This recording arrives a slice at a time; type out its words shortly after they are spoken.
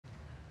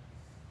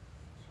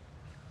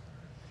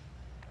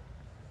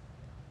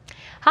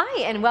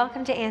Hi, and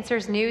welcome to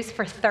Answers News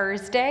for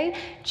Thursday,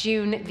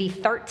 June the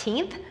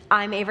 13th.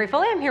 I'm Avery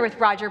Foley. I'm here with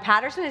Roger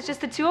Patterson. It's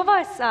just the two of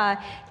us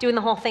doing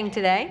the whole thing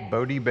today.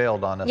 Bodie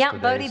bailed on us today.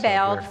 today. Bodie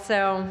bailed,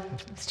 so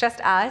it's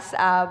just us.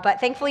 But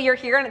thankfully you're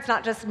here, and it's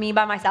not just me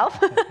by myself.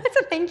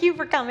 So thank you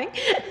for coming.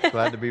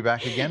 Glad to be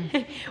back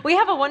again. We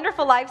have a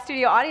wonderful live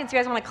studio audience. You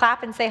guys want to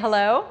clap and say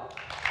hello?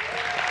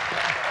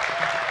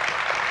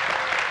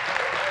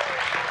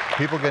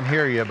 People can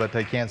hear you, but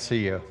they can't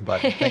see you.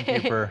 But thank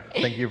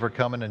you for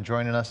coming and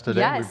joining us today.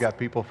 Yes. We've got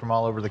people from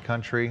all over the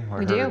country.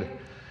 We do.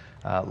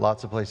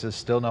 Lots of places.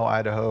 Still no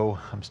Idaho.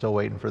 I'm still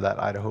waiting for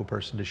that Idaho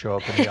person to show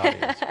up in the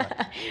audience.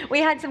 We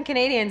had some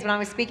Canadians when I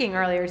was speaking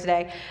earlier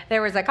today.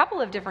 There was a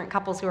couple of different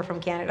couples who were from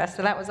Canada,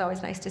 so that was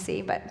always nice to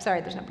see. But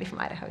sorry, there's nobody from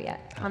Idaho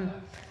yet. I'm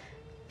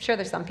sure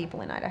there's some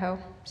people in Idaho,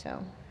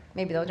 so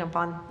maybe they'll jump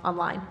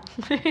online.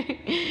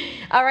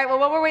 All right, well,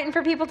 while we're waiting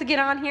for people to get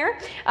on here,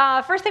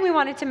 first thing we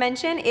wanted to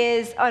mention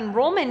is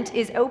enrollment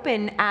is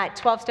open at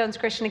 12 Stones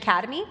Christian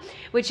Academy,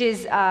 which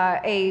is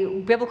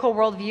a biblical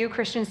worldview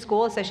Christian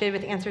school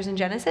associated with Answers in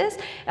Genesis.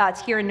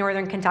 It's here in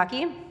northern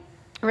Kentucky.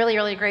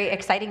 Really great,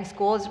 exciting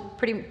school. It's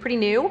pretty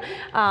new,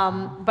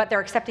 but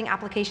they're accepting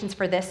applications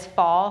for this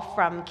fall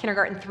from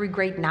kindergarten through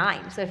grade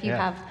 9. So if you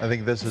have, I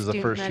think this is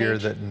the first year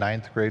that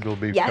 9th grade will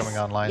be coming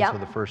online. Yep. So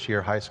the first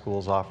year high school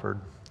is offered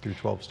through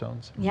 12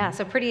 Stones. Yeah,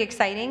 so pretty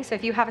exciting. So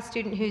if you have a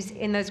student who's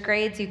in those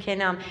grades, you can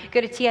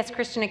go to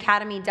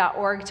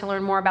tschristianacademy.org to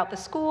learn more about the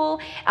school,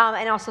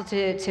 and also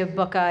to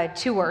book a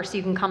tour so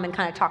you can come and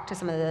kind of talk to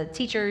some of the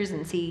teachers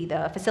and see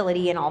the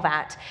facility and all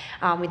that.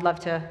 We'd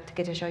love to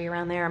get to show you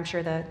around there. I'm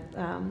sure the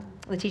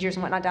teachers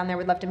and whatnot down there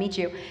would love to meet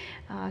you.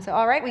 So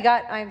all right,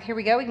 here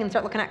we go. We can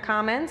start looking at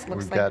comments.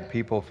 We've got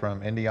people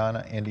from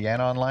Indiana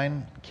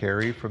online.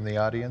 Carrie from the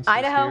audience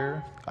Idaho. is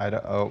here.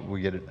 Idaho. Oh,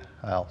 we get it.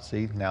 I'll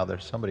see. Now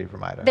there's somebody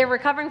from Idaho. They're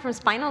recovering from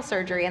spinal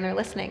surgery and they're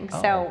listening.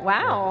 Oh, so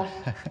wow.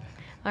 Yeah.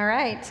 All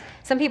right.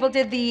 Some people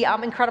did the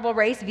incredible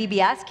race,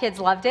 VBS. Kids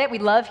loved it. We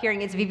love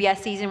hearing it's VBS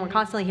season. We're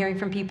constantly hearing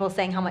from people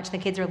saying how much the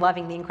kids are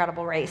loving the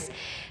incredible race.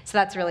 So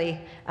that's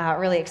really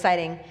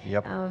exciting.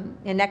 Yep.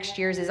 And next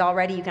year's is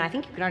already, I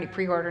think you can already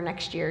pre-order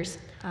next year's,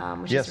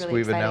 which is really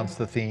we've exciting. announced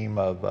the theme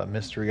of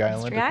Mystery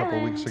Island a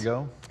couple weeks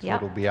ago. So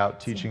Yep. it'll be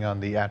out teaching on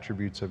the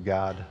attributes of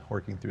God,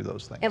 working through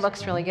those things. It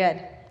looks really good.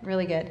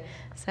 Really good.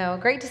 So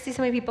great to see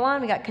so many people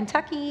on. We got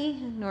Kentucky,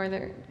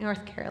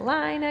 North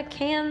Carolina,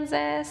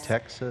 Kansas,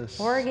 Texas,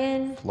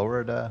 Oregon,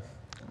 Florida.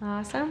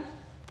 Awesome.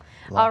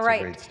 Lots All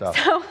right. of great stuff.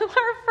 So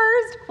our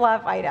first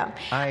fluff item.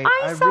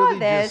 I saw really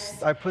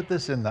this. I put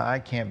this in the I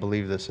can't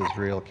believe this is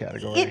real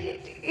category.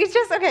 It's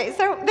just, okay,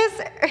 so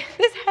this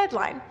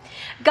headline,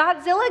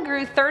 Godzilla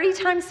grew 30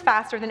 times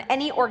faster than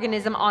any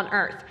organism on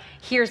Earth.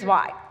 Here's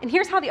why. And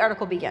here's how the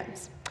article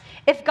begins.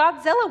 If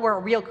Godzilla were a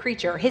real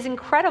creature, his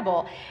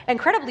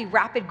incredibly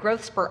rapid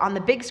growth spurt on the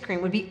big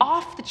screen would be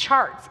off the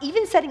charts,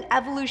 even setting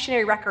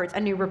evolutionary records, a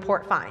new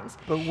report finds.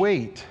 But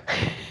wait.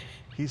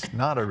 He's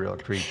not a real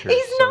creature.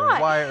 He's not.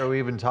 So why are we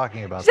even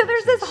talking about so this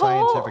there's this in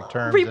whole scientific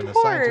terms report in a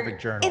scientific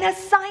journal? In a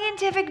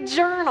scientific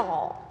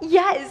journal,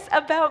 yes,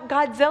 about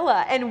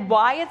Godzilla and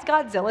why is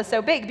Godzilla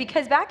so big?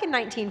 Because back in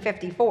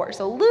 1954,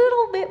 so a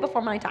little bit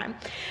before my time,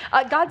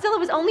 Godzilla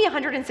was only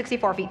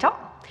 164 feet tall.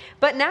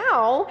 But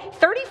now,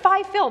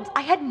 35 films.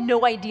 I had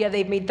no idea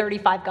they've made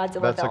 35 Godzilla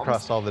films. That's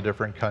across all the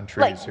different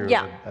countries who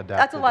have adapted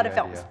that's a lot of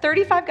the films. idea.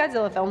 35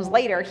 Godzilla films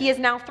later, he is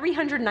now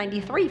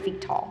 393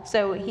 feet tall.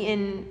 So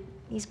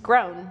he's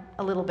grown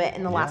a little bit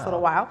in the last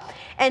little while.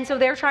 And so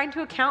they're trying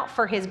to account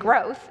for his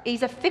growth.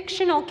 He's a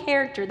fictional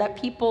character that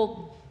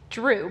people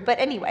drew. But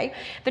anyway,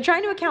 they're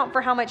trying to account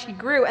for how much he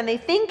grew, and they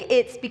think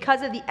it's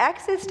because of the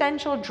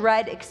existential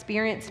dread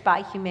experienced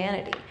by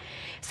humanity.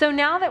 So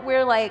now that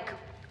we're like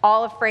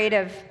all afraid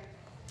of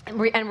and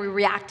we're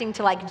reacting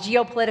to like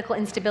geopolitical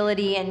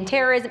instability and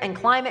terrorism and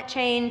climate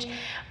change,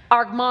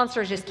 our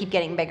monsters just keep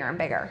getting bigger and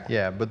bigger.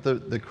 Yeah, but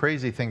the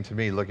crazy thing to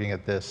me, looking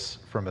at this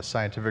from a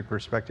scientific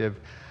perspective,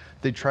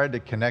 they tried to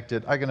connect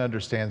it. I can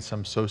understand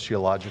some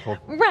sociological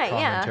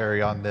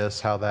commentary on this,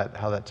 how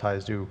that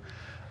ties to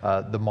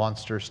the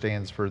monster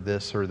stands for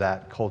this or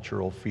that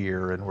cultural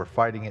fear, and we're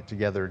fighting it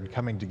together and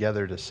coming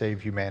together to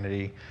save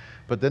humanity.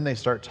 But then they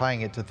start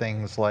tying it to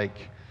things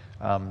like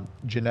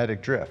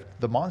genetic drift.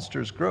 The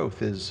monster's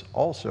growth is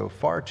also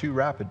far too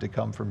rapid to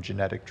come from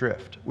genetic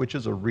drift, which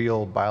is a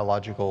real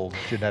biological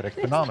genetic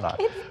phenomenon.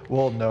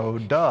 Well, no,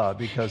 duh,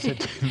 because it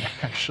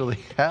didn't actually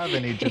have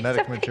any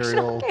genetic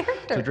material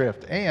to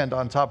drift. And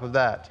on top of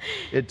that,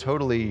 it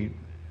totally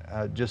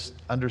just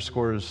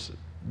underscores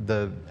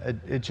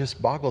it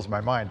just boggles my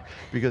mind,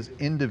 because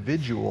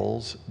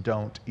individuals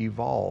don't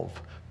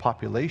evolve.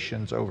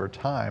 Populations over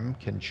time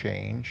can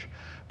change,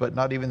 but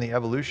not even the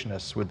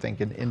evolutionists would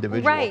think an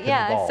individual can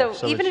evolve.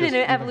 So even in an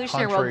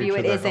evolutionary worldview,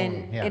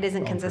 it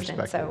isn't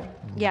consistent. So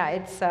yeah,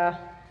 it's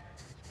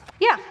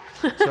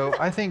So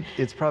I think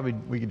it's probably,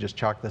 we could just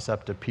chalk this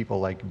up to people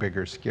like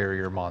bigger,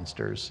 scarier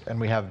monsters, and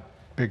we have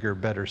bigger,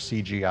 better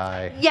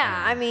CGI.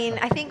 Yeah, I mean,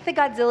 I think the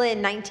Godzilla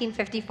in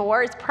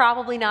 1954 is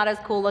probably not as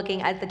cool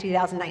looking as the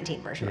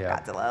 2019 version of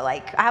Godzilla.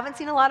 Like, I haven't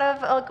seen a lot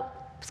of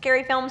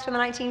scary films from the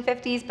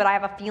 1950s, but I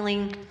have a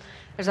feeling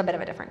there's a bit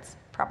of a difference,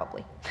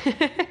 probably.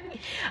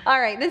 All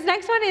right, this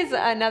next one is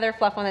another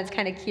fluff one that's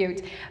kind of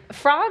cute.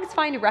 Frogs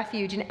find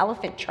refuge in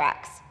elephant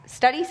tracks.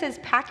 Study says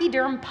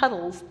pachyderm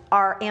puddles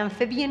are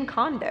amphibian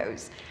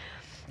condos.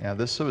 Yeah,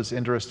 this was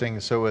interesting.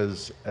 So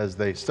as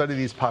they study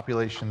these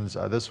populations,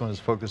 this one is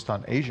focused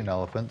on Asian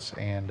elephants,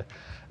 and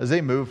as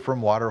they move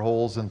from water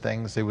holes and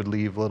things, they would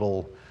leave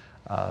little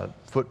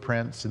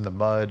footprints in the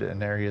mud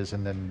and areas,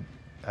 and then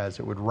as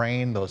it would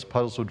rain, those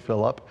puddles would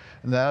fill up,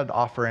 and that would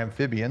offer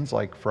amphibians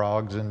like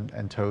frogs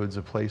and toads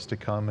a place to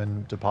come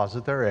and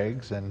deposit their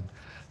eggs, and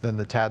then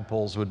the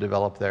tadpoles would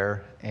develop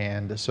there.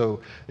 And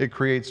so it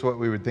creates what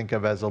we would think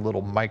of as a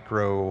little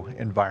micro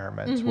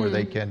environment where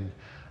they can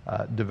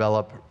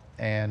develop,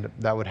 and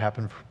that would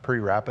happen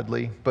pretty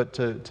rapidly. But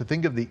to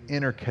think of the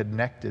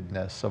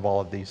interconnectedness of all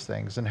of these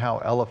things and how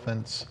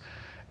elephants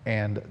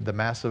and the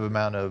massive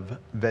amount of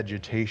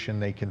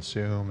vegetation they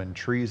consume and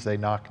trees they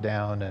knock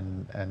down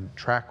and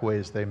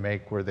trackways they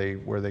make where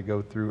they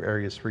go through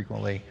areas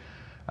frequently,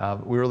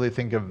 we really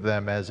think of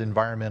them as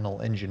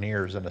environmental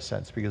engineers in a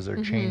sense, because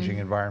they're changing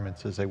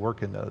environments as they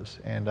work in those.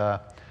 And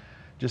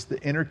just the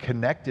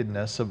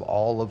interconnectedness of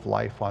all of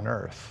life on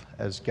Earth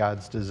as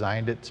God's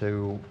designed it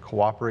to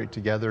cooperate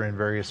together in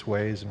various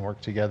ways and work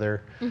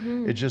together.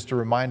 It's just a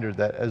reminder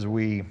that as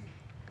we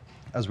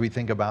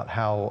think about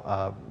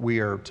how we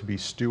are to be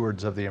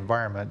stewards of the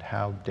environment,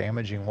 how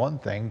damaging one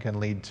thing can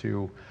lead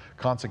to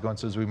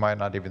consequences we might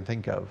not even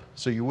think of.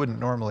 So you wouldn't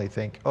normally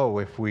think, oh,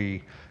 if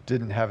we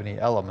didn't have any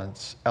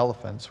elephants,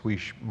 we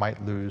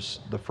might lose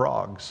the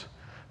frogs.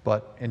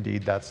 But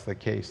indeed, that's the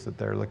case that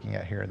they're looking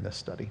at here in this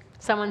study.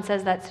 Someone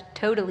says that's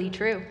totally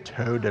true.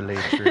 Totally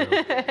true.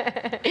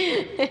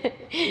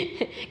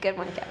 Good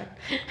one,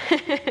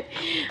 Kevin.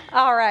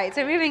 All right,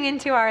 so moving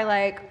into our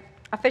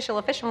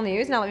official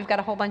news, now that we've got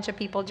a whole bunch of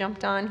people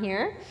jumped on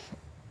here.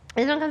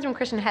 This one comes from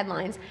Christian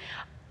Headlines.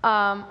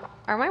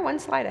 Are my one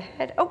slide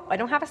ahead? Oh, I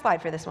don't have a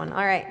slide for this one.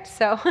 All right,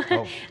 so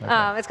okay.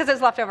 It's because it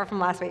was left over from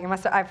last week.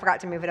 I forgot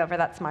to move it over.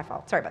 That's my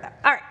fault. Sorry about that.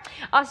 All right,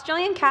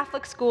 Australian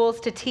Catholic schools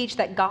to teach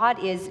that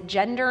God is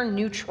gender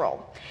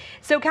neutral.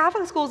 So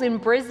Catholic schools in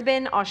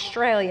Brisbane,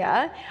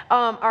 Australia,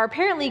 are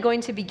apparently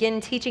going to begin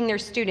teaching their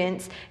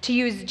students to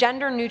use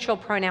gender neutral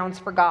pronouns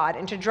for God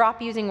and to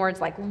drop using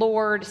words like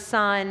Lord,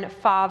 Son,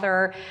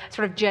 Father,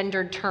 sort of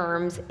gendered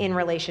terms in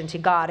relation to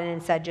God, and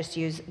instead just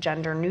use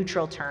gender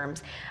neutral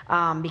terms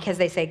because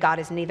they say God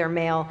is neither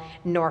male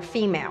nor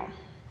female.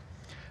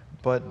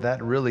 But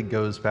that really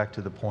goes back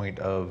to the point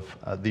of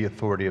the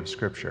authority of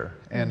Scripture.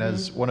 And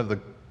as one of the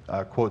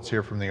quotes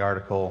here from the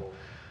article,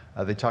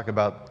 they talk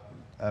about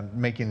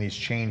making these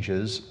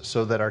changes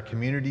so that our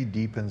community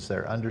deepens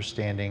their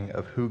understanding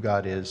of who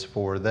God is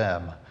for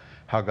them,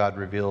 how God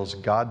reveals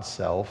God's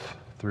self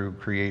through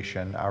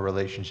creation, our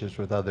relationships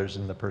with others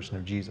in the person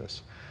of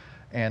Jesus.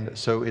 And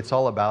so it's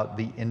all about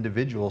the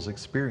individual's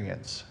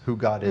experience, who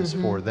God is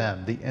for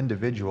them. The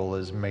individual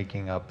is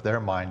making up their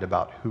mind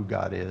about who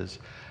God is,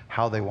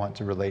 how they want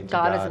to relate to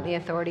God. God isn't the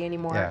authority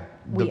anymore. Yeah.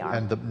 We are.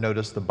 And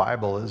notice the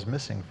Bible is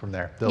missing from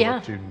there. They'll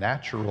look to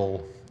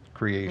natural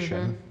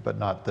creation, but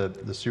not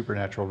the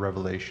supernatural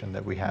revelation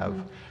that we have.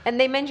 And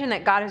they mention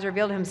that God has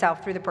revealed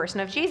himself through the person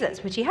of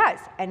Jesus, which he has,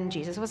 and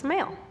Jesus was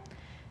male.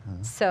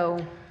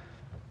 So,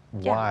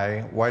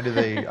 yeah. Why do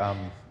they,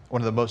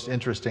 one of the most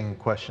interesting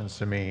questions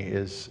to me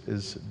is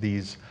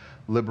these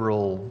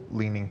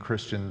liberal-leaning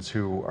Christians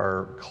who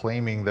are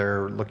claiming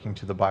they're looking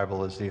to the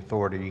Bible as the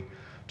authority,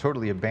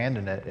 totally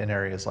abandon it in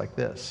areas like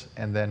this.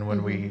 And then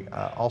when we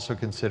also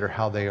consider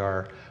how they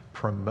are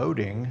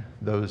promoting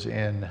those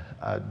in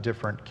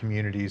different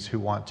communities who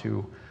want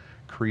to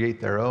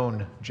create their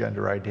own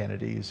gender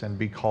identities and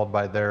be called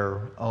by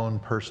their own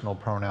personal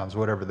pronouns,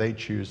 whatever they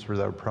choose for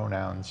their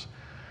pronouns,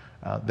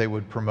 they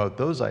would promote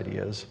those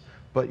ideas.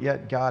 But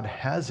yet God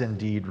has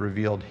indeed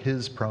revealed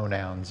his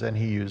pronouns, and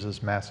he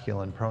uses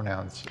masculine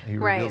pronouns. He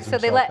right, so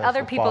they let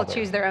other people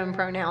choose their own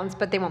pronouns,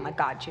 but they won't let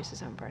God choose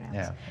his own pronouns.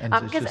 Yeah, and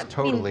it's just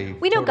totally,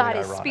 we know totally God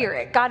is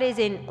spirit. God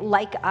isn't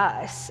like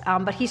us,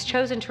 but he's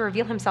chosen to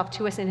reveal himself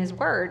to us in his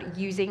word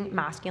using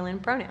masculine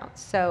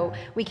pronouns. So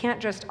we can't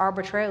just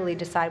arbitrarily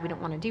decide we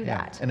don't want to do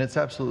that. And it's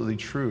absolutely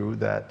true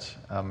that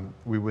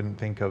we wouldn't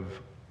think of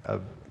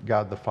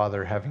God the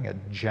Father having a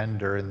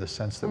gender in the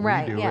sense that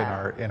we do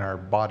in our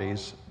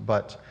bodies,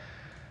 but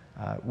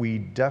we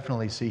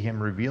definitely see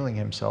him revealing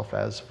himself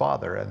as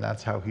Father, and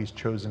that's how he's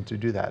chosen to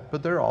do that.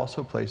 But there are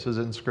also places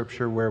in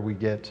Scripture where we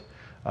get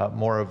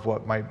more of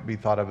what might be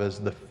thought of as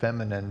the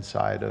feminine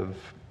side of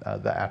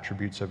the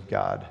attributes of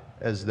God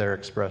as they're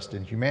expressed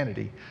in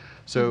humanity.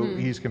 So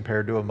he's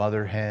compared to a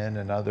mother hen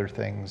and other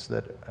things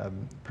that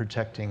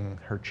protecting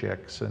her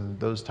chicks and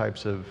those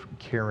types of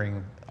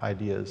caring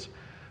ideas.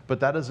 But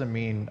that doesn't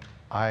mean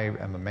I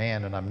am a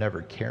man and I'm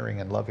never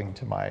caring and loving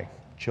to my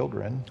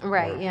children or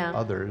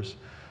others.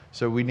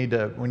 So we need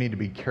to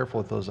be careful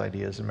with those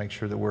ideas and make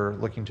sure that we're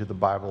looking to the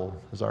Bible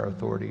as our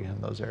authority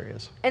in those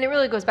areas. And it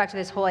really goes back to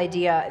this whole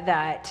idea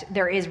that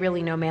there is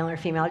really no male or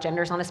female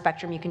genders on a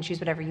spectrum. You can choose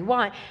whatever you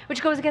want,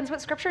 which goes against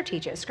what Scripture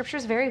teaches. Scripture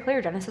is very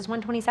clear. Genesis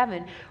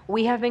 1:27.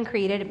 We have been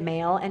created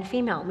male and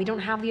female. We don't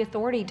have the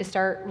authority to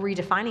start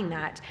redefining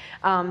that.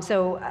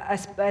 So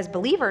as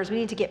believers, we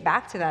need to get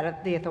back to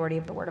that, the authority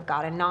of the Word of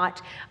God, and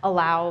not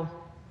allow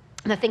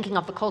the thinking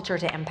of the culture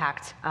to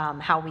impact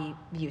how we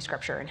view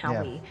Scripture and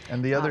how we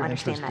and the other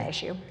understand that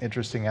issue.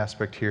 Interesting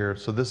aspect here,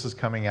 so this is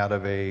coming out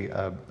of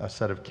a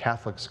set of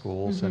Catholic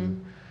schools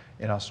in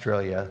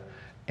Australia,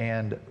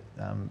 and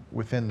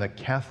within the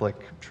Catholic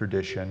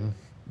tradition,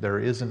 there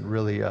isn't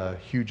really a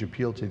huge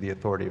appeal to the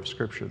authority of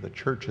Scripture. The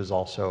church is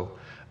also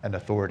an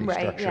authority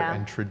structure,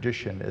 and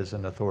tradition is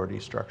an authority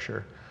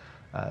structure.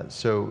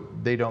 So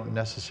they don't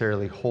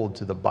necessarily hold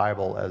to the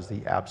Bible as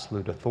the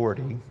absolute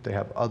authority. They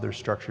have other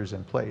structures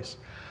in place.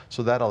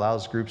 So that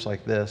allows groups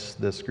like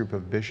this group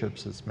of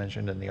bishops that's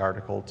mentioned in the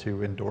article,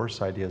 to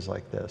endorse ideas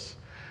like this.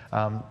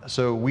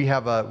 So we do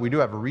have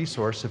a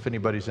resource if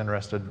anybody's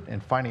interested in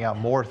finding out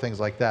more things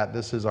like that.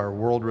 This is our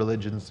World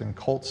Religions and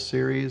Cults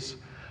series.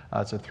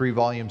 It's a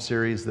 3-volume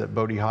series that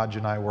Bodhi Hodge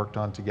and I worked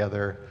on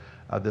together.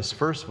 This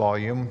first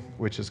volume,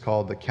 which is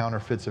called The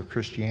Counterfeits of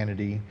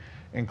Christianity,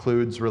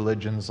 includes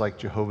religions like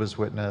Jehovah's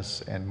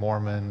Witness and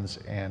Mormons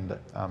and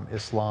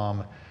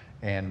Islam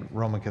and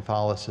Roman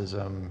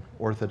Catholicism,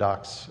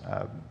 Orthodox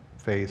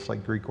faiths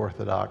like Greek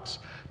Orthodox.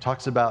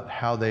 Talks about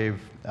how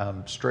they've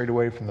strayed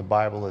away from the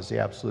Bible as the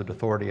absolute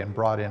authority and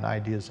brought in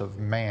ideas of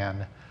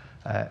man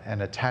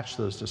and attached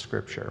those to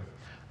Scripture.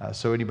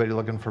 So anybody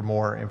looking for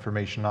more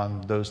information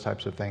on those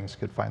types of things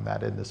could find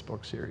that in this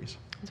book series.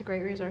 It's a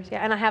great resource,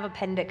 yeah. And I have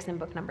appendix in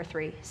book number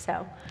 3,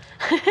 so.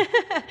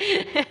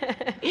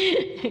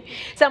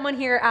 Someone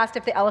here asked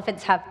if the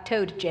elephants have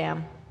toad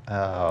jam.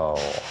 Oh,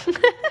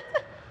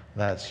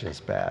 that's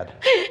just bad.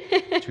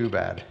 Too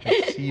bad.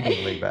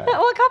 Exceedingly bad.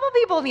 Well, a couple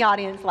people in the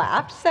audience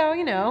laughed, so,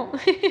 you know.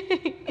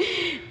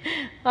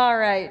 All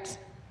right.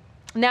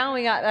 Now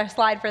we got a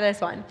slide for this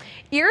one.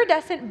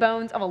 Iridescent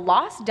bones of a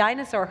lost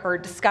dinosaur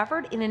herd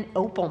discovered in an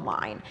opal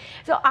mine.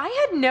 So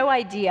I had no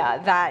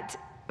idea that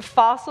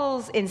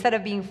fossils, instead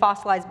of being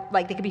fossilized,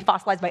 like they could be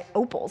fossilized by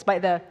opals, by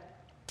the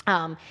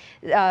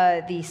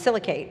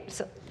silicate.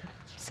 Is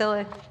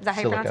that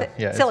how you pronounce it?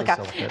 Yeah, silica.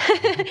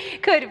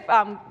 Silicate. Could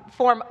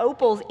form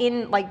opals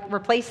in, like,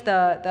 replace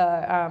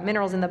the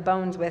minerals in the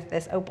bones with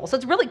this opal. So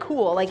it's really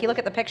cool. Like, you look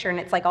at the picture and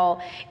it's like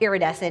all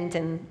iridescent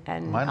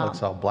and mine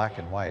looks all black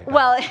and white.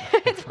 Well,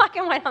 it's black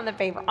and white on the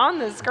paper. On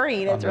the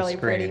screen, it's really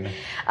pretty.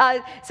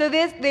 So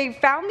they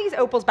found these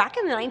opals back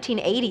in the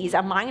 1980s.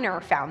 A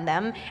miner found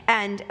them,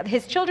 and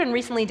his children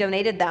recently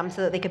donated them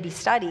so that they could be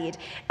studied.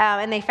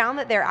 And they found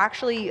that they're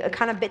actually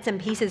kind of bits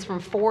and pieces from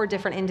 4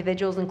 different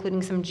individuals,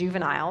 including some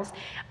juveniles,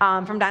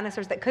 from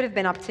dinosaurs that could have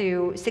been up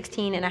to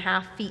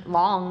 16.5 feet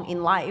long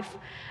in life,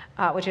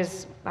 which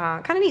is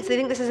kind of neat. So they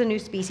think this is a new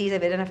species.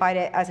 They've identified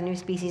it as a new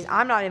species.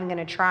 I'm not even going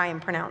to try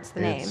and pronounce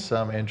the name. It's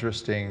some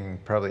interesting,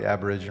 probably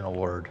Aboriginal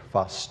word,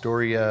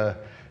 Fostoria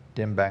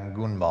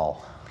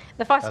dimbangunmal.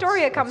 The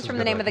Fostoria comes from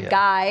the name of the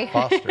guy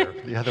Foster,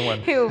 the other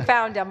one. who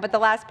found them, but the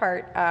last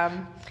part,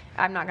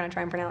 I'm not going to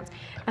try and pronounce.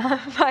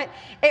 But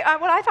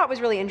what I thought was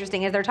really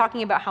interesting is they're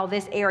talking about how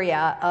this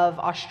area of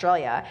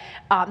Australia,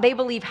 they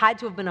believe had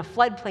to have been a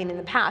floodplain in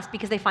the past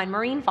because they find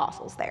marine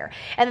fossils there.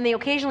 And then they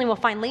occasionally will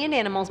find land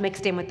animals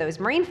mixed in with those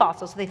marine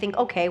fossils. So they think,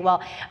 okay,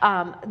 well,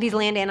 these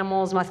land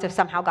animals must have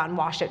somehow gotten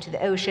washed out to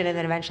the ocean and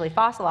then eventually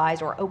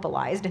fossilized, or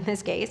opalized in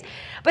this case.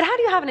 But how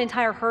do you have an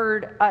entire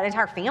herd, an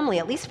entire family,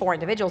 at least 4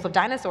 individuals of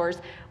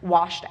dinosaurs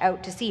washed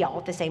out to sea all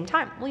at the same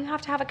time? Well, you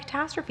have to have a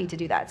catastrophe to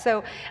do that.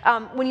 So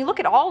when you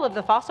look at all of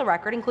the fossil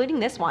record, including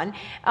this one,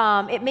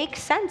 it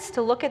makes sense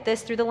to look at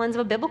this through the lens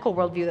of a biblical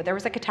worldview, that there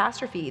was a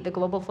catastrophe, the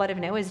global flood of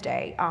Noah's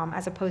day,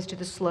 as opposed to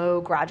the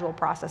slow, gradual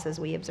processes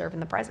we observe in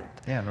the present.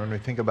 Yeah, and when we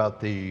think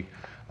about the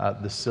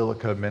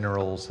silica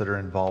minerals that are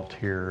involved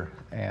here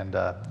and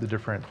the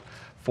different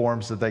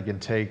forms that they can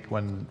take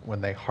when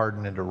they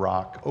harden into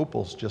rock,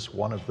 opal's just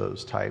one of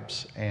those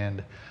types.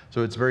 And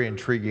so it's very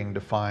intriguing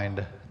to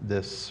find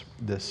this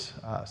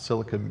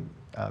silica.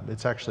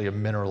 It's actually a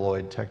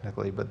mineraloid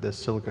technically, but this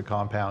silica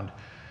compound,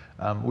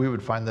 we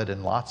would find that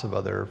in lots of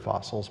other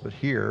fossils, but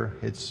here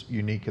it's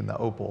unique in the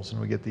opals,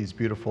 and we get these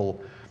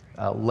beautiful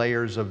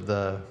layers of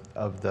the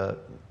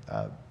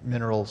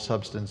mineral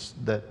substance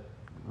that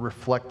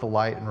reflect the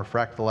light and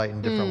refract the light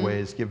in different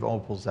ways, give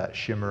opals that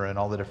shimmer and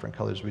all the different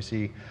colors we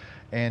see.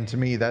 And to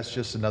me, that's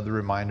just another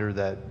reminder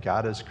that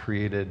God has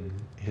created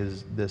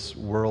this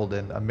world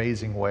in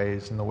amazing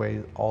ways, and the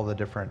way all the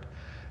different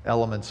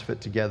elements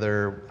fit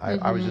together.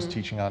 I was just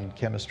teaching on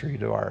chemistry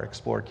to our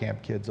Explore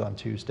Camp kids on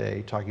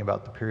Tuesday, talking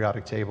about the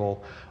periodic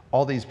table.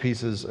 All these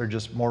pieces are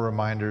just more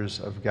reminders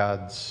of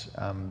God's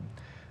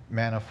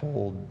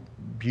manifold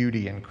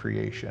beauty in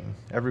creation.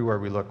 Everywhere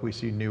we look, we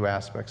see new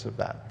aspects of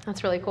that.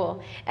 That's really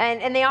cool.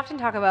 And they often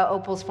talk about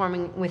opals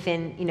forming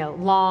within,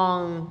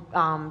 long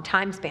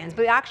time spans,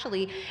 but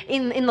actually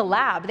in the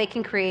lab, they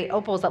can create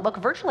opals that look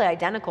virtually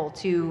identical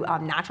to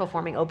natural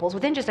forming opals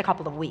within just a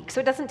couple of weeks.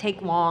 So it doesn't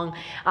take long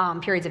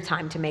periods of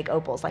time to make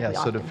opals like we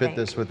often think. So to fit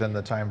this within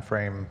the time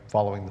frame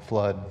following the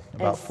flood,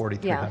 about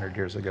 4,300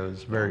 years ago,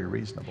 is very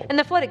reasonable. And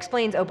the flood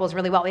explains opals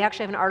really well. We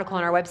actually have an article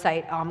on our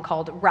website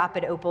called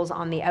Rapid Opals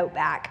on the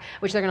Outback,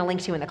 which they're going to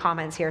link to in the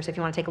comments here. So if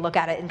you want to take a look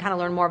at it and kind of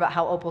learn more about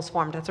how opals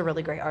formed, that's a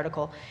really great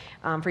article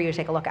for you to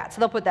take a look at. So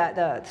they'll put that,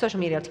 the social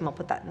media team will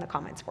put that in the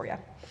comments for you.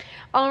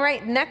 All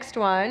right, next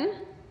one.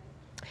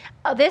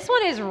 Oh, this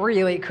one is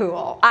really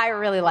cool. I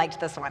really liked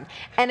this one.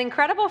 An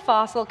incredible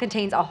fossil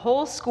contains a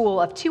whole school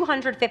of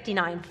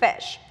 259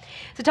 fish.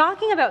 So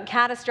talking about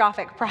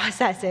catastrophic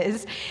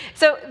processes,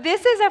 so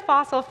this is a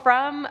fossil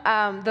from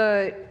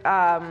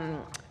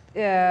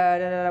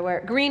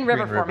Green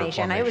River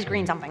Formation. It was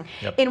green something.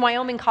 Yep. In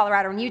Wyoming,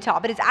 Colorado, and Utah.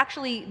 But it's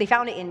actually, they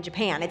found it in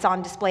Japan. It's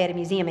on display at a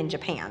museum in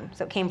Japan.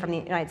 So it came from the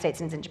United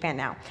States and it's in Japan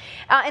now.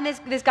 And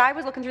this guy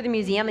was looking through the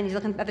museum and he's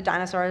looking at the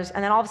dinosaurs,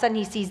 and then all of a sudden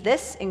he sees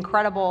this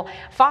incredible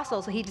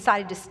fossil. So he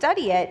decided to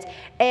study it.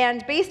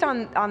 And based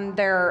on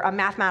their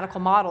mathematical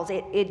models,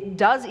 it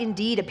does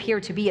indeed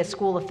appear to be a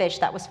school of fish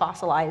that was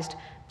fossilized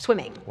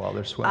swimming. While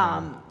they're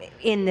swimming.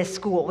 In this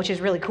school, which is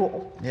really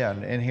cool. Yeah,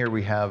 and here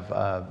we have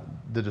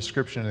the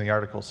description in the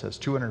article says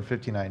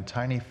 259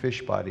 tiny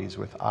fish bodies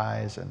with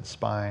eyes and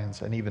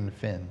spines and even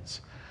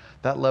fins.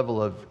 That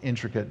level of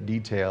intricate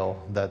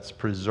detail that's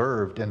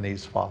preserved in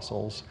these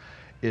fossils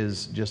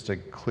is just a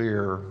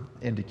clear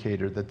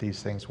indicator that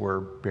these things were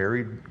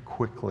buried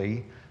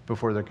quickly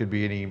before there could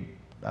be any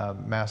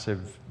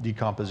massive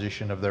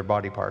decomposition of their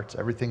body parts.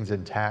 Everything's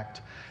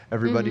intact.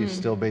 Everybody's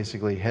still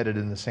basically headed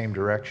in the same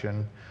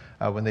direction.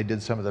 When they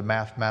did some of the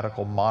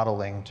mathematical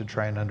modeling to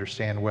try and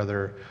understand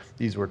whether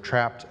these were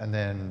trapped and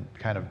then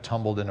kind of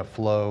tumbled in a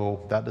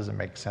flow, that doesn't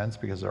make sense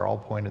because they're all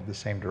pointed the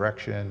same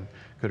direction.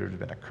 Could have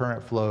been a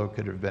current flow,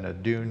 could have been a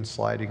dune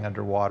sliding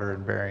underwater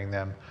and burying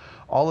them.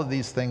 All of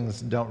these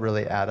things don't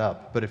really add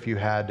up, but if you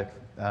had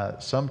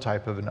some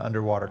type of an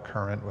underwater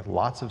current with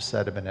lots of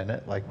sediment in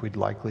it, like we'd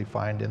likely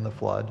find in the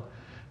flood,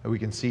 we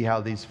can see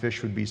how these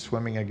fish would be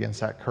swimming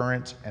against that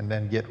current and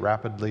then get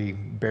rapidly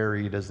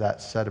buried as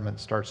that sediment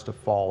starts to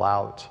fall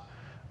out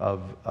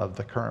of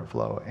the current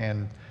flow.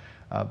 And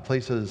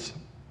places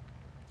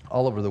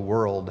all over the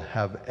world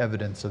have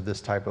evidence of this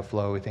type of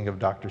flow. We think of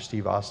Dr.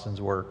 Steve Austin's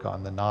work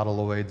on the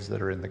nautiloids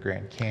that are in the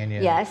Grand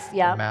Canyon,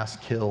 the mass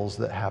kills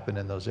that happen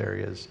in those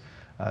areas.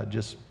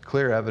 Just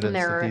clear evidence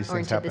that these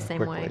things happen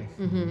quickly.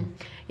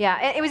 Yeah,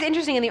 and it was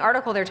interesting in the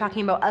article they're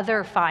talking about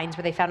other finds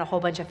where they found a whole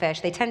bunch of fish.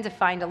 They tend to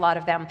find a lot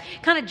of them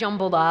kind of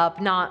jumbled up,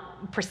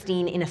 not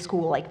pristine in a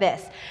school like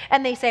this.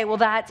 And they say, well,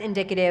 that's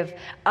indicative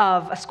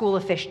of a school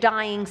of fish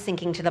dying,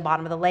 sinking to the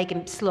bottom of the lake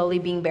and slowly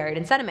being buried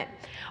in sediment.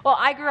 Well,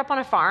 I grew up on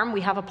a farm.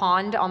 We have a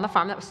pond on the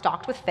farm that was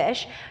stocked with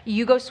fish.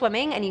 You go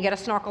swimming and you get a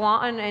snorkel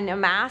on and a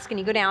mask and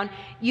you go down.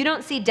 You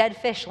don't see dead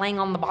fish laying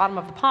on the bottom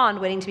of the pond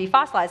waiting to be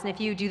fossilized. And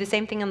if you do the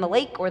same thing in the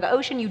lake or the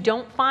ocean, you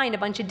don't find a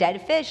bunch of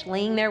dead fish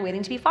laying there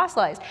waiting to be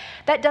fossilized.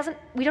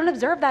 We don't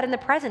observe that in the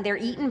present. They're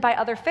eaten by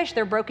other fish.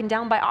 They're broken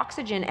down by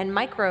oxygen and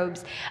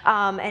microbes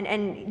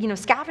and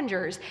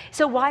scavengers.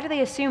 So why do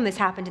they assume this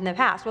happened in the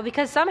past? Well,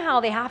 because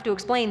somehow they have to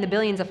explain the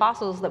billions of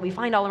fossils that we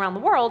find all around the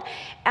world,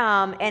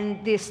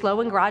 and the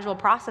slow and gradual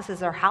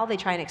processes are how they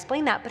try and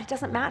explain that, but it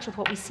doesn't match with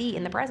what we see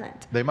in the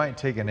present. They might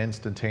take an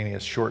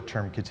instantaneous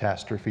short-term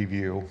catastrophe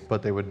view,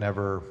 but they would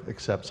never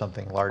accept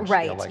something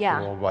large-scale like the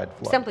worldwide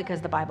flood. Simply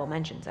because the Bible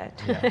mentions it.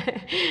 Yeah.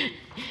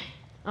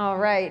 All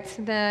right,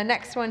 the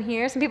next one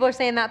here. Some people are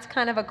saying that's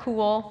kind of a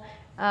cool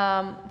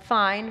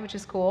find, which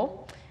is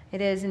cool.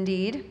 It is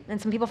indeed.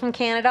 And some people from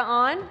Canada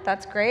on.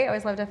 That's great. I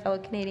always love to have fellow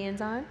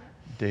Canadians on.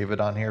 David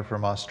on here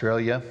from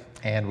Australia.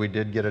 And we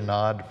did get a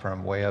nod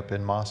from way up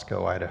in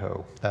Moscow,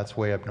 Idaho. That's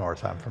way up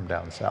north. I'm from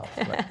down south.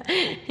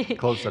 But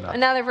close enough.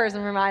 Another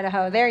person from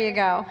Idaho. There you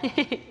go.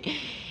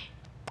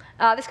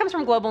 This comes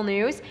from Global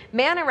News.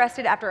 Man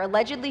arrested after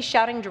allegedly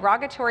shouting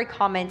derogatory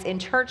comments in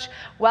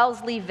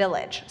Church-Wellesley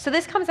Village. So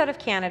this comes out of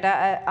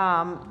Canada,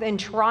 in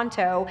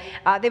Toronto.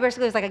 It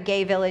was like a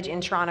gay village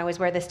in Toronto is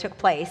where this took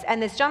place.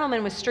 And this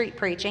gentleman was street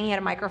preaching. He had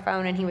a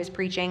microphone and he was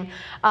preaching.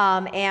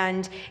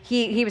 And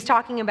he was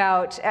talking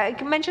about,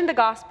 mentioned the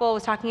gospel,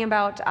 was talking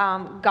about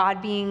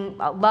God being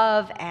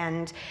love,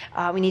 and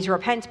we need to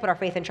repent, put our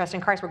faith and trust in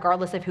Christ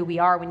regardless of who we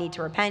are. We need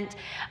to repent.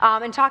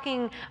 And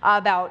talking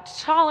about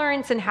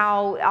tolerance and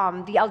how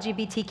the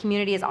LGBT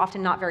community is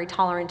often not very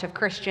tolerant of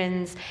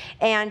Christians,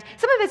 and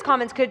some of his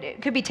comments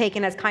could be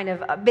taken as kind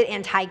of a bit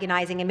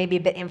antagonizing and maybe a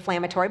bit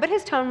inflammatory, but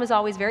his tone was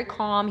always very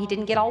calm. He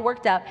didn't get all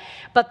worked up,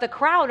 but the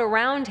crowd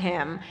around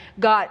him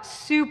got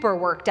super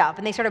worked up,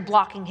 and they started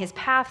blocking his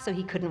path so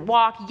he couldn't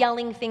walk,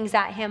 yelling things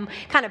at him,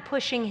 kind of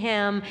pushing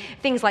him,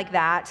 things like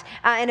that.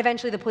 And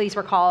eventually the police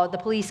were called. The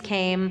police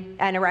came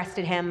and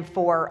arrested him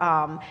for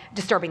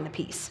disturbing the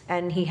peace,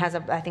 and he has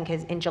I think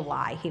in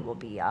July he will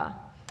be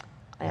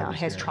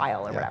his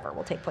trial or whatever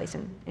will take place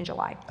in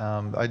July.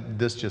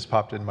 This just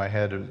popped in my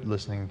head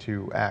listening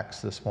to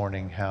Acts this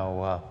morning,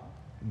 how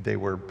they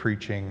were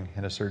preaching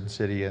in a certain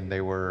city and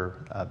they were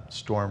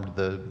stormed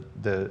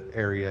the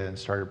area and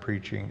started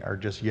preaching or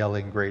just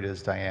yelling, "Great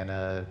is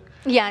Diana."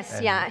 Yes,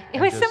 it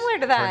was similar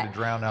to that. Trying to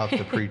drown out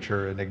the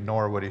preacher and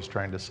ignore what he's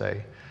trying to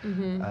say.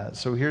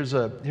 So here's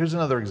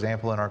another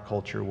example in our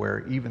culture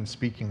where even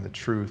speaking the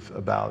truth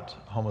about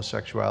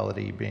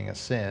homosexuality being a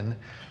sin,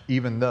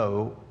 even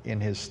though in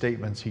his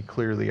statements he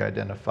clearly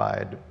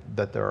identified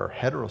that there are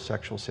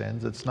heterosexual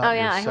sins, it's not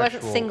your sexual he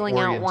wasn't singling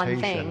out one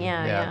thing.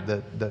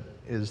 That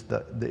is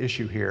the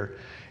issue here.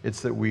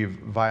 It's that we've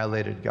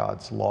violated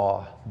God's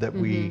law, that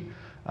we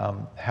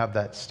have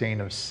that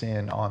stain of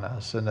sin on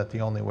us, and that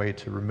the only way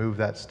to remove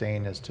that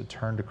stain is to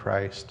turn to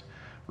Christ,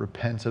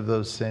 repent of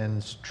those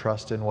sins,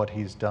 trust in what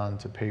he's done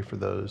to pay for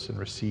those, and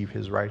receive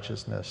his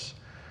righteousness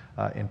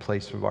in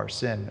place of our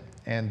sin.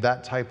 And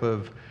that type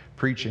of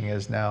preaching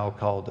is now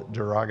called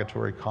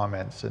derogatory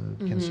comments and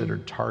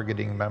considered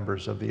targeting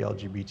members of the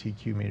LGBT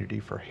community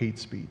for hate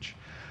speech.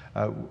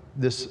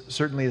 This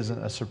certainly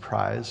isn't a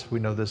surprise. We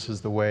know this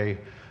is the way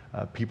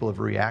people have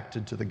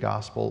reacted to the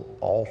gospel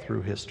all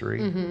through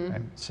history,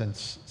 and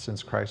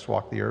since Christ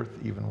walked the earth,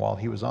 even while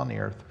he was on the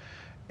earth.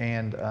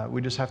 And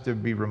we just have to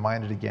be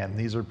reminded again,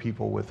 these are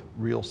people with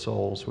real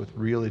souls, with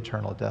real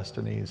eternal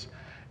destinies,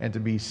 and to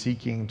be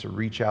seeking to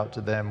reach out to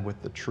them with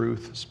the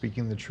truth,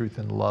 speaking the truth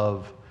in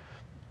love,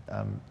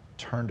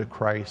 turn to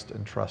Christ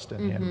and trust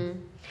in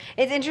him.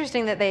 It's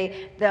interesting that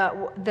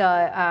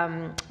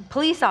the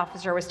police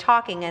officer was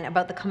talking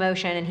about the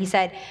commotion, and he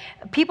said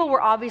people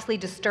were obviously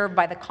disturbed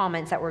by the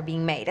comments that were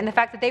being made, and the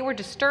fact that they were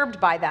disturbed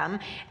by them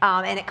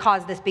and it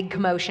caused this big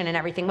commotion and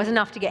everything was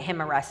enough to get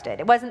him arrested.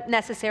 It wasn't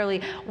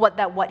necessarily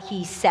what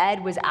he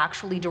said was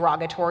actually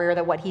derogatory, or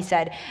that what he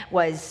said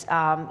was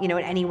in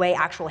any way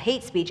actual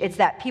hate speech. It's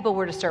that people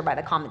were disturbed by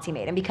the comments he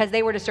made, and because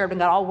they were disturbed and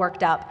got all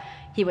worked up,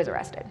 he was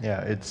arrested. Yeah,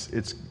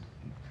 it's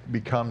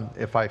become,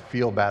 if I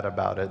feel bad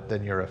about it,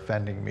 then you're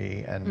offending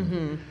me,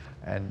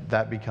 and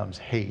that becomes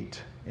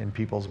hate in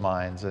people's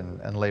minds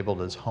and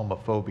labeled as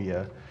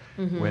homophobia,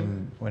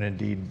 when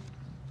indeed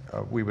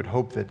we would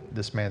hope that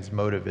this man's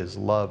motive is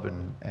love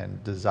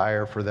and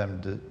desire for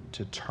them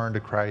to turn to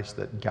Christ,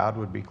 that God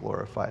would be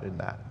glorified in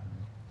that.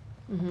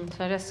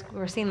 So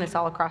we're seeing this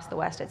all across the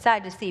West. It's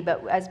sad to see,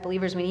 but as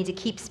believers, we need to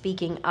keep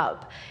speaking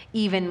up,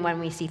 even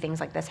when we see things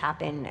like this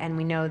happen, and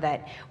we know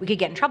that we could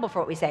get in trouble for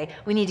what we say.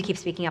 We need to keep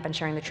speaking up and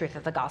sharing the truth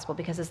of the gospel,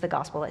 because it's the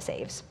gospel that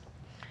saves.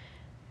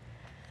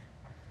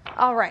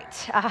 All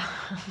right.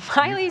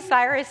 Miley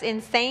Cyrus'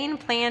 insane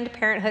Planned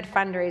Parenthood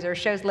fundraiser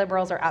shows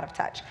liberals are out of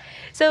touch.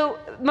 So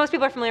most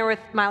people are familiar with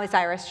Miley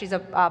Cyrus. She's a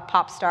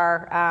pop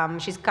star.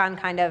 She's gone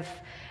kind of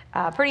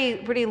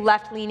pretty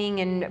left-leaning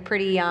and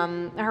pretty,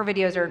 her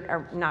videos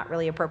are not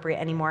really appropriate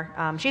anymore.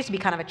 She used to be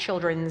kind of a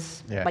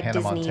children's, like Hannah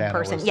Disney Montana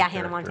person. was the Yeah,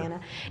 Hannah character.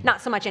 Montana.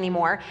 Not so much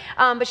anymore.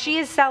 But she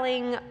is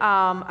selling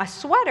a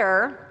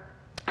sweater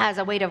as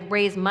a way to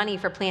raise money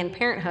for Planned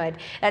Parenthood.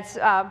 That's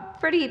a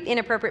pretty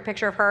inappropriate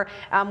picture of her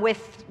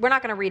we're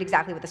not going to read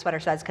exactly what the sweater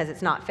says because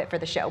it's not fit for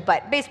the show,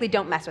 but basically,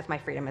 don't mess with my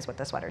freedom is what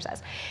the sweater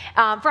says.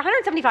 For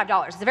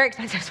 $175, it's a very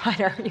expensive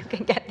sweater. You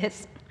can get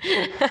this.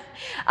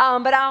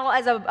 But all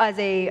as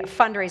a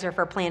fundraiser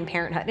for Planned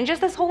Parenthood. And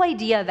just this whole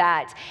idea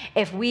that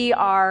if we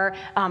are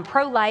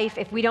pro-life,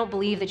 if we don't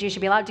believe that you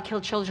should be allowed to kill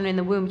children in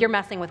the womb, you're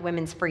messing with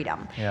women's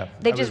freedom. Yeah,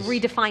 They've just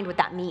redefined what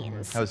that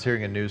means. I was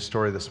hearing a news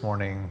story this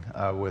morning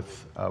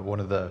with one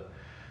of the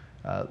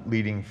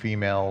leading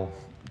female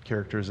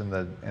characters in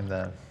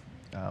the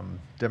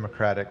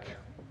Democratic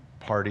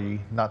Party.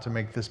 Not to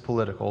make this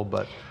political,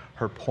 but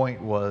her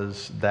point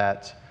was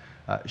that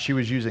she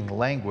was using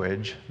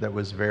language that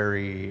was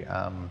very,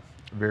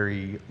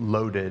 very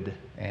loaded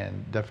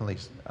and definitely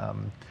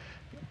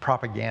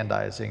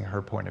propagandizing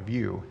her point of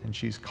view. And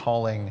she's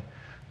calling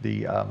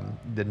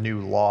the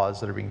new laws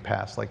that are being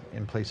passed, like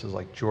in places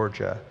like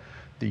Georgia,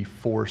 the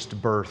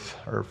forced birth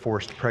or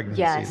forced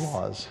pregnancy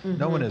laws.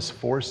 No one is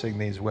forcing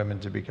these women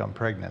to become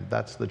pregnant.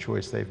 That's the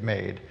choice they've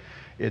made.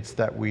 It's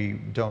that we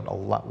don't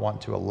want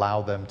to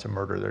allow them to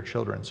murder their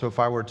children. So if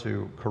I were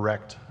to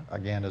correct,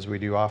 again, as we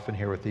do often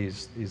here with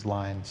these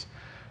lines,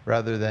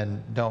 rather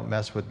than "don't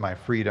mess with my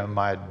freedom,"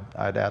 I'd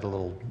add a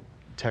little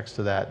text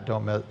to that: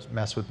 "Don't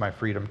mess with my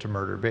freedom to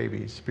murder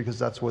babies," because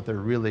that's what they're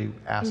really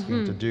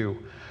asking to do.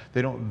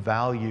 They don't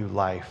value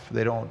life.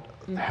 They don't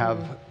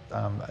have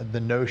the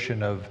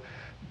notion of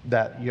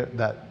that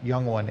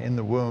young one in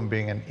the womb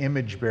being an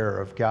image bearer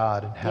of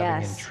God and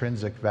having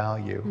intrinsic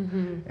value.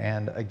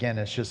 And again,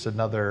 it's just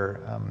another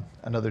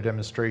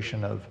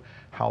demonstration of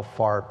how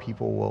far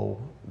people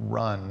will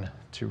run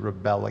to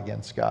rebel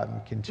against God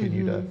and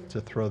continue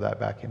to throw that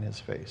back in his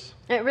face.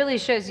 It really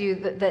shows you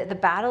that the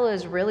battle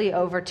is really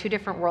over two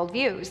different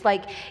worldviews.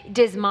 Like,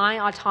 does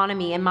my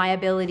autonomy and my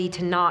ability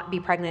to not be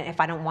pregnant if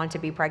I don't want to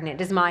be pregnant,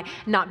 does my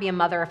not be a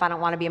mother if I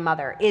don't want to be a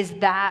mother, is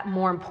that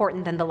more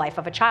important than the life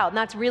of a child? And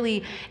that's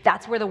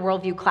where the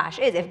worldview clash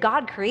is. If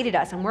God created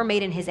us and we're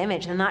made in his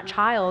image, then that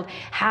child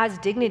has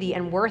dignity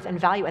and worth and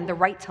value and the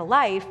right to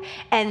life,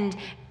 and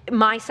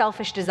my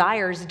selfish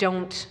desires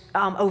don't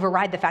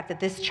override the fact that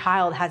this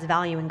child has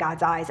value in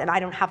God's eyes, and I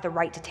don't have the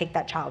right to take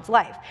that child's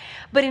life.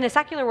 But in a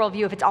secular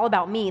worldview, if it's all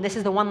about me, this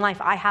is the one life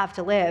I have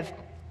to live,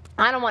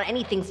 I don't want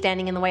anything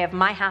standing in the way of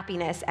my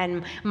happiness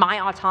and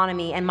my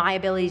autonomy and my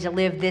ability to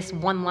live this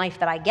one life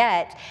that I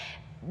get,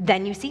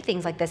 then you see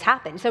things like this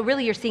happen. So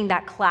really you're seeing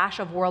that clash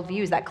of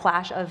worldviews, that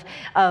clash of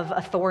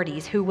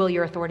authorities. Who will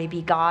your authority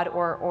be, God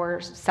or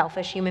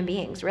selfish human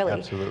beings, really?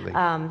 Absolutely.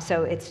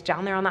 So it's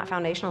down there on that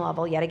foundational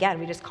level. Yet again,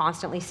 we just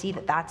constantly see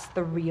that that's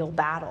the real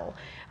battle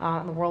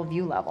on the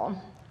worldview level.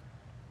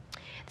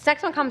 This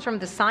next one comes from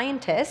The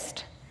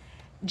Scientist.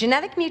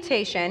 Genetic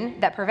mutation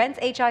that prevents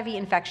HIV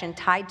infection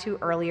tied to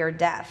earlier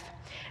death.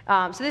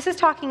 So this is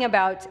talking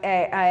about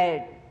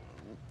a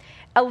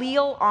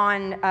allele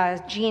on a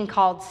gene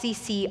called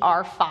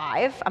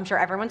CCR5. I'm sure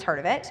everyone's heard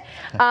of it.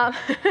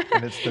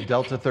 And it's the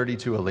Delta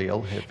 32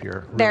 allele, if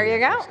you're really there you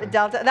go. interested.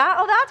 Delta.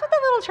 That's what the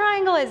little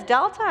triangle is.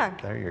 Delta.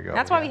 There you go.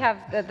 That's why we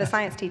have the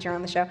science teacher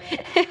on the show.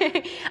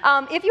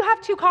 If you have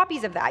two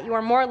copies of that, you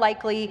are more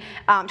likely,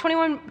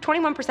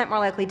 21% more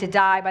likely to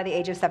die by the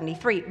age of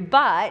 73.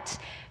 But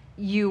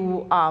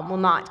you will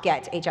not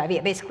get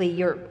HIV.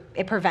 Basically,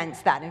 it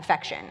prevents that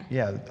infection.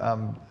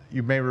 Yeah.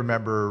 You may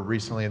remember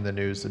recently in the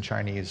news the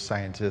Chinese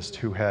scientist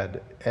who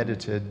had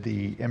edited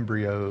the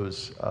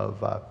embryos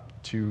of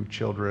 2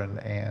 children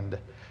and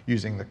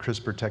using the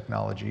CRISPR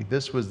technology.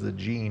 This was the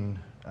gene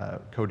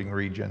coding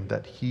region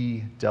that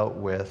he dealt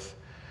with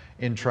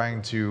in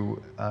trying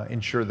to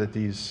ensure that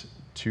these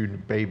 2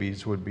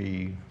 babies would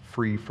be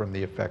free from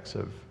the effects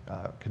of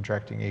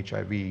contracting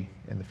HIV in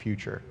the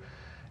future.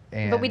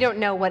 But we don't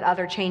know what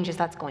other changes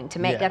that's going to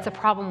make. Yeah. That's a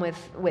problem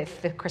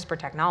with the CRISPR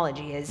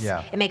technology is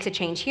it makes a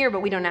change here, but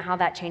we don't know how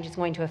that change is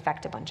going to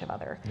affect a bunch of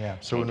other So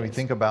changes. When we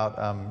think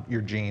about your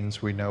genes,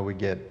 we know we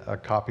get a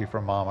copy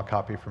from mom, a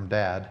copy from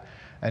dad,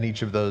 and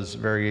each of those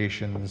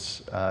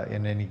variations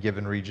in any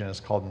given region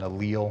is called an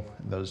allele,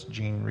 those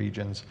gene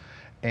regions.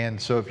 And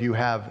so if you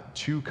have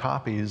 2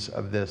 copies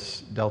of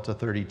this Delta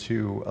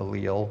 32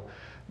 allele,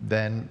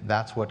 then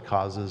that's what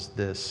causes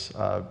this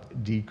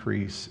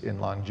decrease in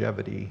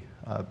longevity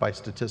by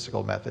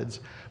statistical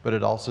methods, but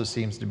it also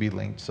seems to be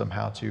linked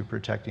somehow to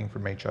protecting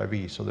from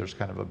HIV, so there's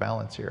kind of a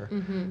balance here.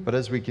 But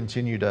as we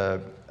continue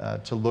to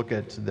look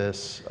at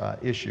this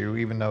issue,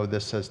 even though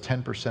this says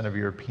 10% of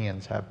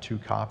Europeans have 2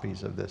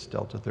 copies of this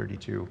Delta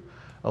 32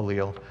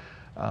 allele,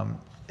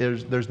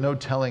 there's no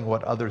telling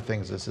what other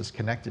things this is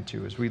connected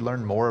to. As we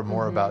learn more and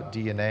more about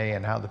DNA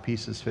and how the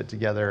pieces fit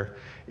together,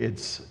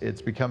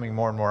 it's becoming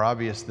more and more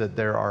obvious that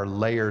there are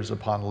layers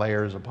upon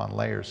layers upon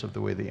layers of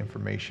the way the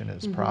information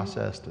is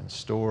processed and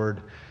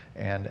stored,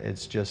 and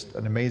it's just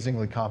an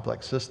amazingly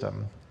complex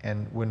system.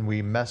 And when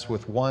we mess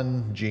with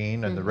one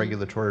gene and the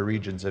regulatory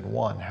regions in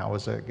one, how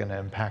is it going to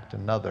impact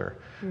another?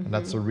 And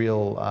that's a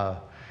real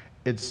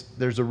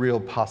there's a real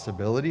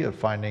possibility of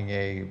finding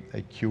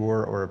a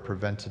cure or a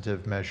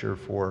preventative measure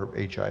for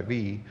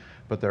HIV,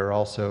 but there are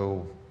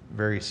also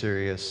very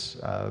serious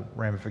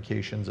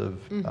ramifications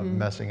of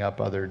messing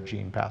up other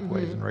gene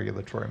pathways and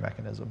regulatory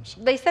mechanisms.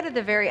 They said at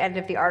the very end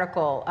of the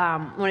article,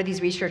 one of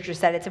these researchers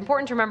said, it's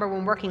important to remember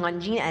when working on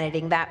gene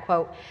editing that,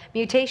 quote,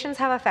 mutations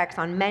have effects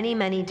on many,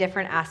 many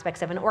different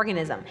aspects of an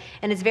organism,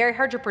 and it's very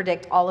hard to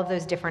predict all of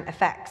those different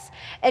effects.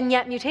 And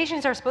yet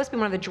mutations are supposed to be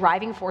one of the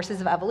driving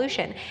forces of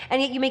evolution,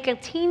 and yet you make a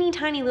teeny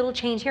tiny little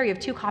change here, you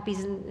have 2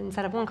 copies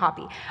instead of 1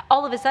 copy.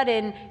 All of a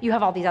sudden, you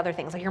have all these other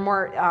things, like you're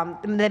more,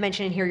 they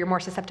mention in here, you're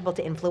more susceptible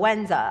to influenza,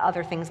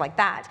 other things like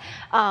that.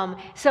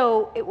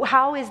 So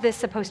how is this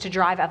supposed to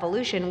drive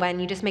evolution when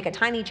you just make a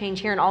tiny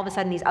change here and all of a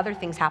sudden these other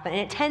things happen? And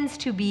it tends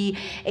to be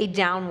a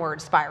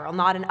downward spiral,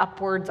 not an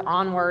upwards,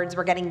 onwards,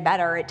 we're getting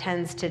better. It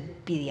tends to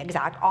be the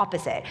exact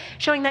opposite,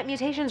 showing that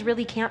mutations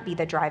really can't be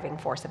the driving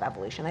force of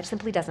evolution. That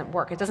simply doesn't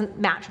work. It doesn't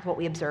match with what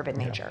we observe in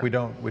nature. We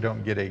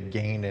don't get a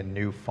gain in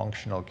new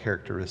functional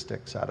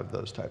characteristics out of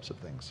those types of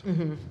things.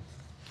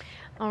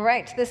 All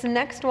right, this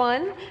next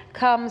one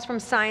comes from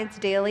Science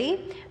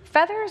Daily.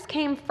 Feathers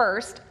came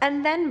first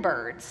and then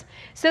birds.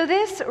 So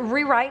this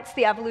rewrites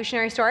the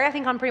evolutionary story. I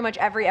think on pretty much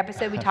every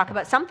episode we talk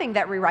about something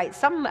that rewrites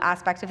some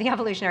aspects of the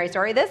evolutionary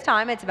story. This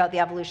time it's about the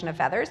evolution of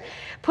feathers,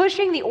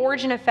 pushing the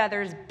origin of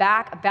feathers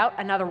back about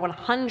another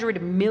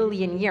 100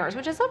 million years,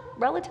 which is a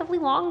relatively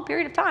long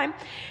period of time.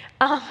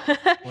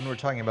 When we're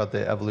talking about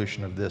the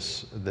evolution of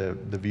this, the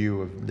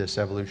view of this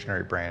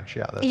evolutionary branch,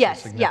 that's a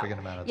significant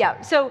amount of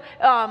time.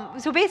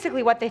 So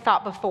basically what they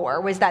thought before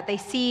was that they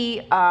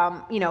see,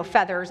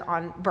 feathers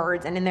on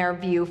birds, and in their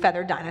view,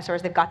 feathered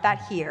dinosaurs. They've got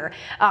that here,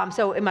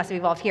 so it must have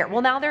evolved here.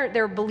 Well, now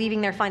they're believing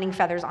they're finding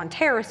feathers on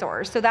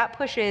pterosaurs, so that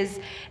pushes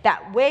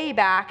that way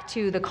back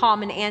to the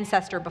common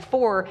ancestor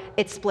before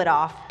it split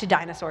off to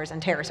dinosaurs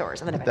and pterosaurs,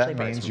 and then eventually birds.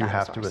 That means you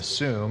have to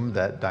assume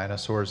that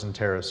dinosaurs and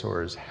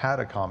pterosaurs had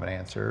a common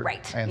ancestor,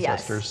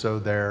 yes. So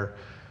their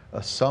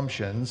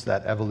assumptions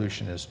that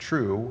evolution is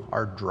true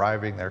are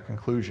driving their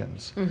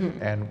conclusions.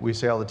 And we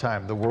say all the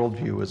time, the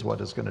worldview is what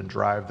is going to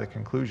drive the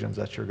conclusions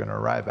that you're going to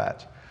arrive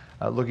at.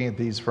 Looking at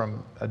these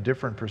from a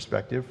different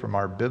perspective, from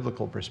our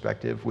biblical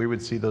perspective, we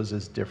would see those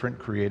as different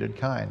created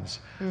kinds.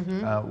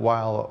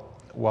 While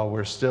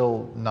we're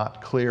still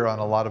not clear on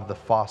a lot of the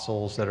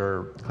fossils that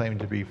are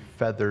claimed to be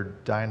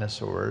feathered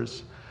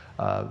dinosaurs,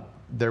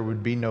 there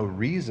would be no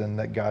reason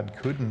that God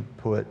couldn't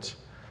put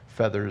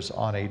feathers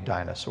on a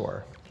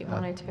dinosaur. If he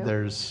wanted to.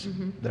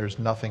 There's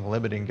nothing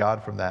limiting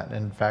God from that.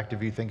 In fact,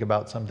 if you think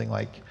about something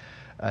like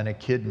an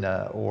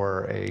echidna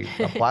or a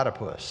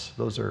platypus,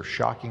 those are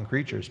shocking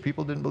creatures.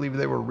 People didn't believe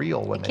they were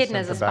real when they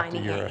sent them back to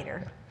Europe. Echidna's a spiny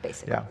anteater,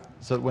 basically. Yeah,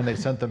 so when they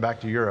sent them back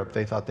to Europe,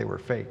 they thought they were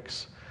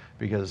fakes,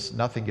 because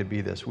nothing could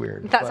be this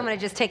weird. Thought someone had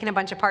just taken a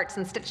bunch of parts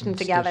and stitched them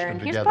together,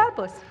 and here's a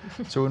platypus.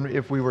 So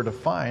if we were to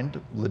find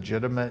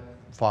legitimate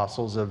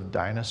fossils of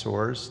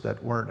dinosaurs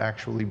that weren't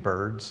actually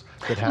birds,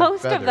 that have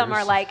most feathers, of them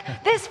are like,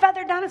 this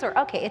feathered dinosaur,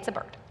 okay, it's a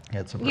bird.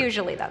 It's a bird.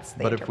 Usually that's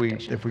the But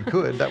interpretation. if we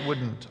could, that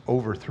wouldn't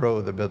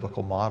overthrow the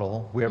biblical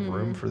model. We have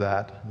room for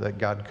that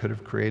God could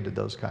have created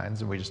those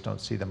kinds, and we just don't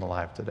see them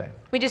alive today.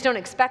 We just don't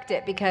expect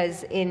it,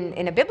 because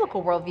in a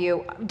biblical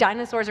worldview,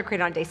 dinosaurs are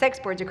created on day 6,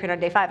 birds are created on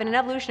day 5. In an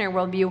evolutionary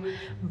worldview,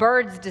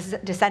 birds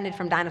descended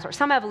from dinosaurs.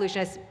 Some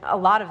evolutionists, a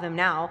lot of them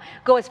now,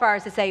 go as far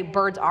as to say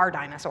birds are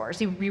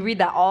dinosaurs. You read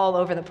that all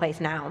over the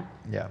place now.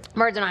 Yeah.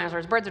 Birds are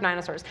dinosaurs, birds are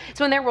dinosaurs.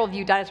 So in their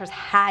worldview, dinosaurs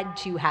had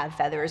to have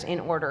feathers in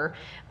order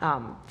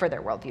for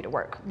their worldview to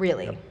work,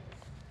 really.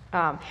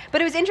 Yep.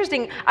 But it was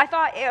interesting. I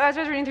thought, as I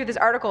was reading through this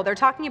article, they're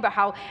talking about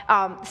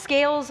how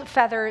scales,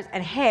 feathers,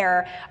 and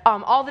hair,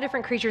 all the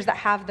different creatures that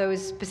have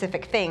those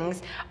specific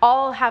things,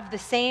 all have the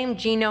same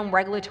genome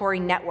regulatory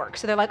network.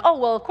 So they're like, oh,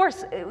 well, of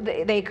course,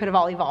 they could have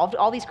all evolved.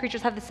 All these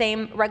creatures have the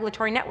same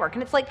regulatory network.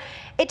 And it's like,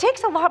 it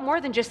takes a lot more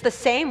than just the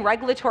same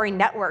regulatory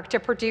network to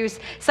produce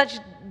such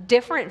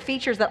different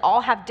features that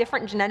all have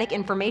different genetic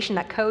information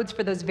that codes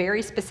for those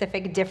very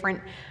specific different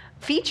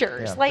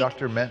features. Yeah, like,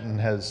 Dr. Menton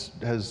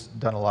has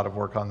done a lot of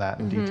work on that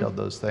and detailed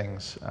those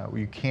things.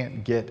 You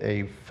can't get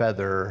a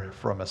feather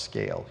from a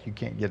scale. You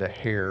can't get a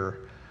hair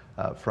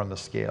from a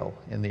scale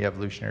in the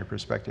evolutionary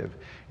perspective.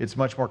 It's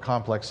much more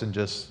complex than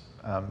just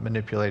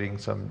manipulating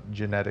some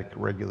genetic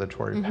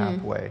regulatory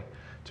pathway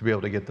to be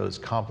able to get those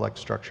complex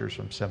structures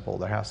from simple.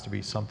 There has to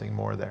be something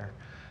more there.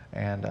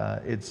 And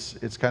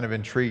it's kind of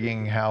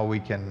intriguing how we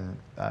can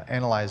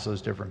analyze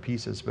those different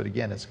pieces. But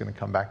again, it's going to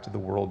come back to the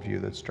worldview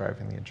that's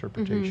driving the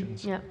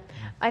interpretations. Yeah,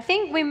 I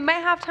think we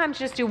might have time to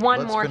just do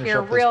one more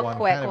here real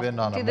quick. Kind of end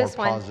on a more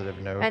positive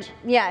note. And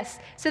yes.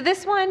 So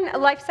this one,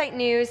 LifeSite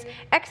News,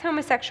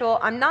 ex-homosexual,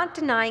 I'm not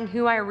denying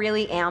who I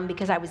really am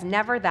because I was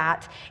never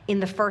that in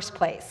the first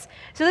place.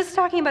 So this is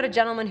talking about a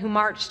gentleman who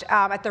marched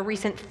at the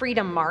recent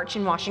Freedom March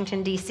in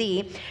Washington,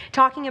 D.C.,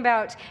 talking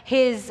about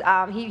his,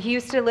 he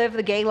used to live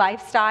the gay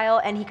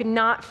lifestyle, and he could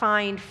not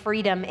find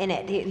freedom in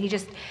it.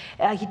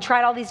 He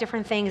tried all these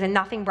different things and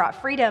nothing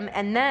brought freedom.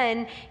 And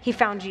then he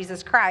found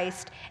Jesus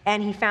Christ,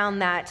 and he found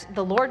that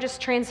the Lord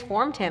just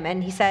transformed him.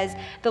 And he says,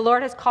 the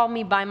Lord has called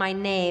me by my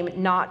name,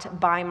 not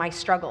by my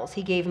struggles.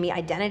 He gave me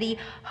identity,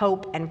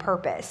 hope, and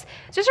purpose.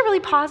 It's just a really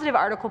positive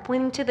article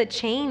pointing to the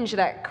change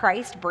that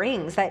Christ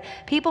brings, that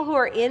people who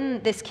are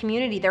in this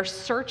community, they're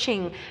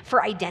searching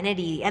for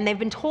identity, and they've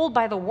been told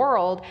by the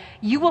world,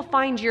 you will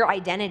find your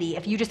identity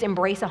if you just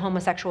embrace a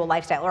homosexual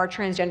lifestyle or a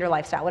transgender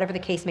lifestyle, whatever the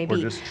case may be. Or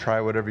just try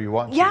whatever you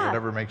want to,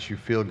 whatever makes you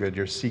feel good.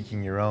 You're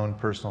seeking your own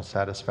personal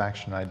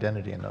satisfaction and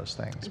identity in those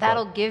things.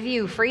 That'll give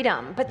you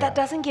freedom, but that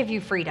doesn't give you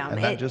freedom.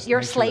 And that just you're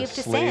makes slave you a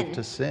to slave sin.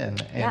 to sin.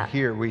 And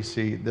here we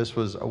see, this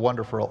was a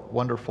wonderful,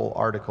 wonderful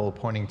article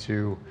pointing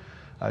to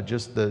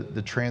just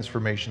the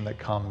transformation that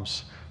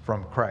comes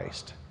from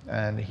Christ.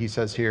 And he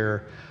says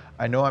here,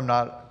 I know I'm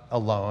not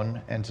alone,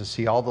 and to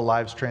see all the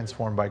lives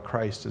transformed by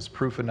Christ is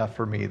proof enough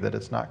for me that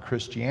it's not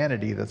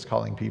Christianity that's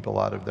calling people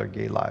out of their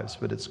gay lives,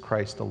 but it's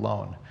Christ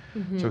alone.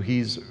 So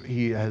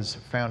he has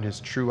found his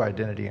true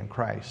identity in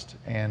Christ,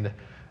 and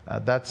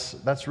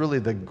that's really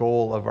the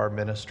goal of our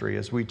ministry.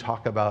 As we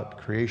talk about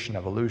creation,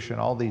 evolution,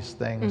 all these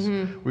things,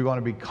 we want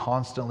to be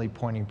constantly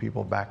pointing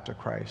people back to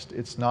Christ.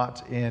 It's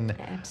not in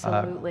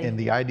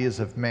the ideas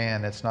of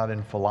man, it's not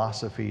in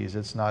philosophies,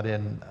 it's not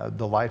in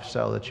the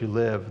lifestyle that you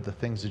live, the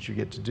things that you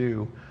get to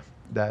do,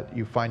 that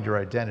you find your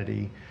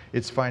identity.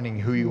 It's finding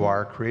who you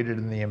are, created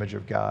in the image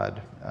of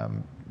God,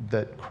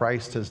 that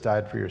Christ has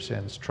died for your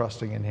sins,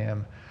 trusting in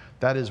him,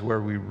 that is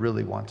where we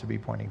really want to be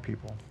pointing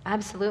people.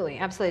 Absolutely,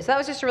 absolutely. So that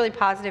was just a really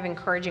positive,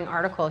 encouraging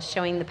article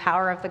showing the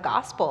power of the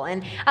gospel.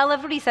 And I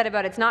love what he said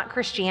about it's not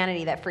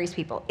Christianity that frees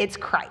people, it's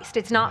Christ.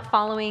 It's not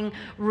following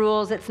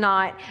rules. It's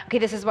not, okay,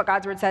 this is what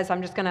God's word says, so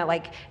I'm just gonna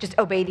like just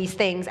obey these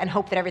things and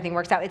hope that everything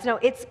works out.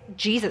 It's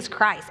Jesus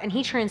Christ, and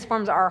he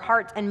transforms our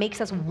hearts and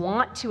makes us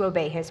want to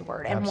obey his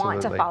word and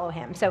want to follow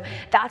him. So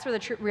that's where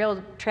the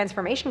real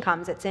transformation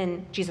comes. It's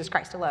in Jesus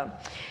Christ alone.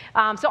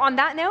 So on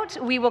that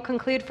note, we will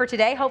conclude for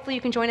today. Hopefully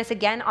you can join us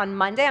again on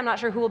Monday. I'm not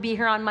sure who will be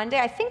here on Monday.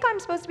 I think I'm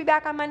supposed to be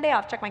back on Monday. I'll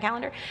have to check my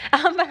calendar.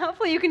 But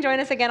hopefully you can join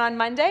us again on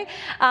Monday.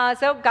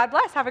 So God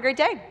bless. Have a great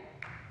day.